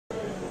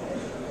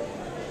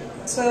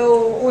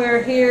So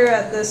we're here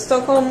at the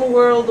Stockholm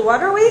World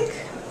Water Week.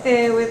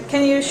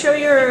 Can you show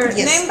your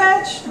name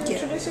badge?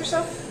 Introduce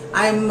yourself.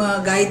 I'm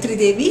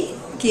Gayathridevi,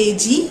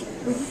 KG,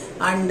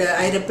 and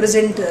I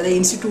represent the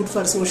Institute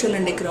for Social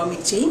and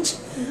Economic Change.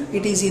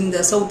 It is in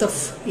the south of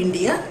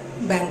India,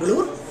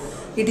 Bangalore.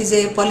 It is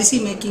a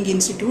policy-making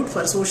institute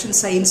for social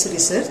science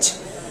research,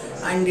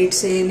 and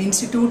it's an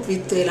institute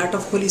with a lot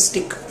of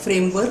holistic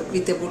framework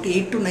with about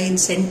 8 to 9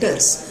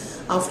 centers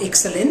of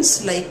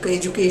excellence like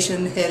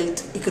education,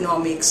 health,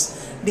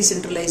 economics,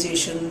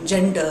 decentralization,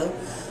 gender,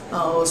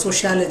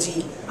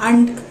 sociology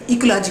and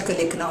ecological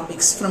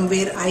economics, from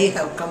where I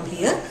have come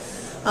here.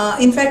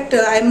 In fact,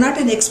 I am not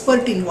an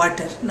expert in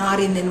water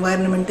nor in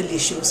environmental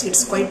issues.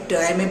 It's quite,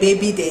 I am a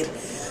baby there.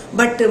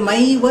 But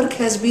my work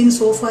has been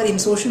so far in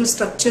social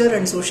structure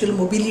and social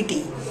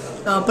mobility,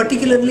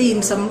 particularly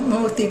in some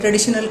of the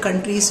traditional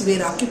countries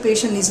where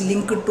occupation is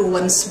linked to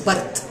one's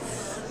birth.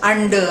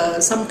 And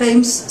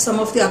sometimes some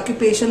of the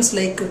occupations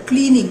like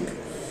cleaning,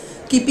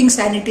 keeping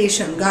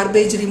sanitation,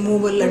 garbage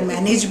removal and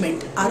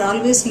management are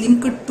always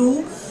linked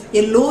to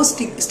a low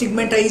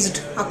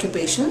stigmatized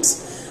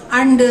occupations.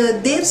 And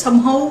there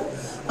somehow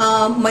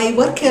my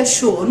work has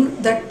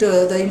shown that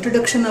the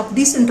introduction of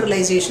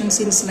decentralization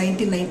since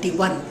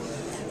 1991,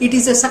 it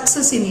is a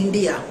success in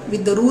India,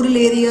 with the rural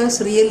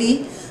areas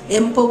really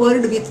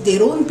empowered with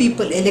their own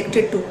people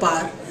elected to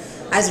power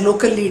as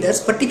local leaders,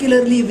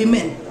 particularly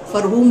women,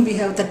 for whom we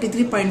have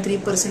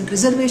 33.3%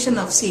 reservation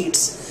of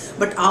seats,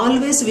 but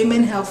always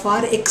women have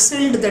far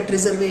excelled that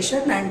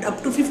reservation, and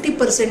up to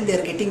 50% they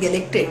are getting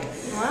elected.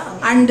 Wow.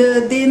 And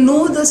they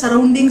know the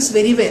surroundings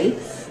very well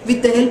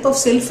with the help of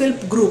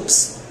self-help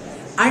groups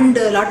and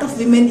a lot of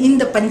women in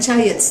the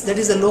panchayats, that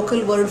is a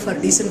local word for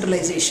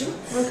decentralization.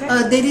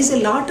 Okay. There is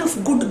a lot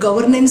of good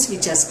governance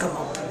which has come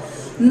up.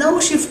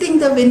 Now shifting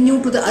the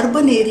venue to the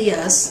urban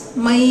areas,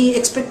 my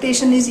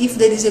expectation is if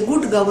there is a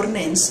good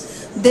governance,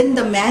 then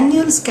the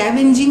manual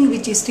scavenging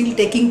which is still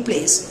taking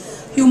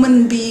place,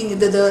 human being,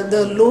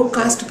 the low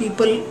caste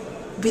people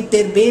with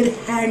their bare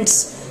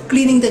hands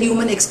cleaning the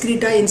human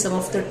excreta in some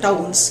of the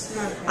towns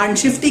and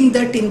shifting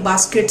that in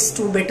baskets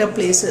to better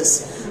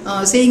places,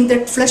 saying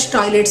that flush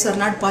toilets are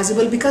not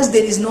possible because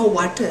there is no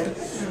water.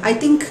 I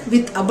think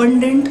with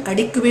abundant,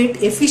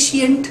 adequate,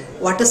 efficient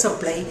water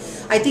supply,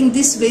 I think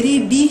this very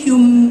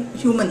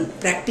dehuman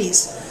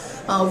practice,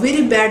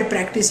 very bad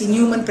practice,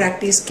 inhuman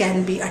practice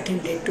can be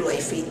attended to, I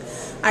feel.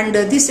 And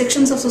these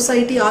sections of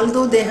society,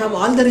 although they have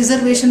all the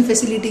reservation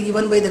facility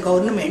given by the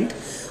government,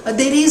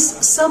 there is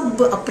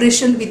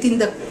sub-oppression within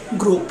the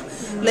group.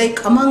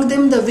 Like among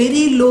them, the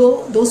very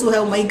low, those who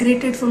have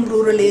migrated from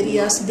rural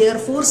areas, they are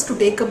forced to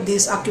take up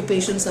these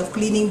occupations of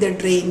cleaning the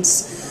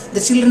drains.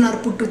 The children are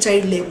put to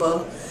child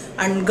labor,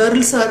 and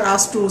girls are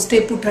asked to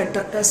stay put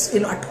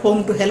at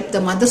home to help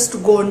the mothers to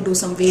go and do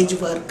some wage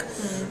work.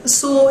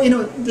 So,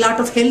 lot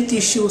of health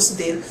issues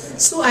there.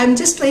 So I am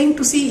just trying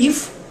to see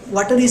if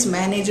water is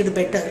managed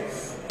better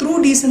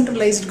through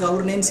decentralized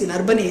governance in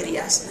urban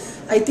areas.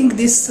 I think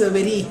this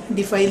very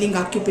defiling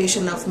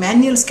occupation of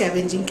manual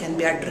scavenging can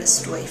be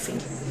addressed too, I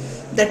feel.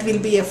 That will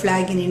be a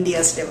flag in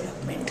India's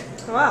development.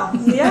 Wow,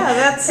 yeah,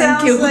 that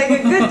sounds like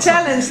a good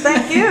challenge.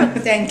 Thank you.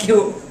 Thank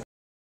you.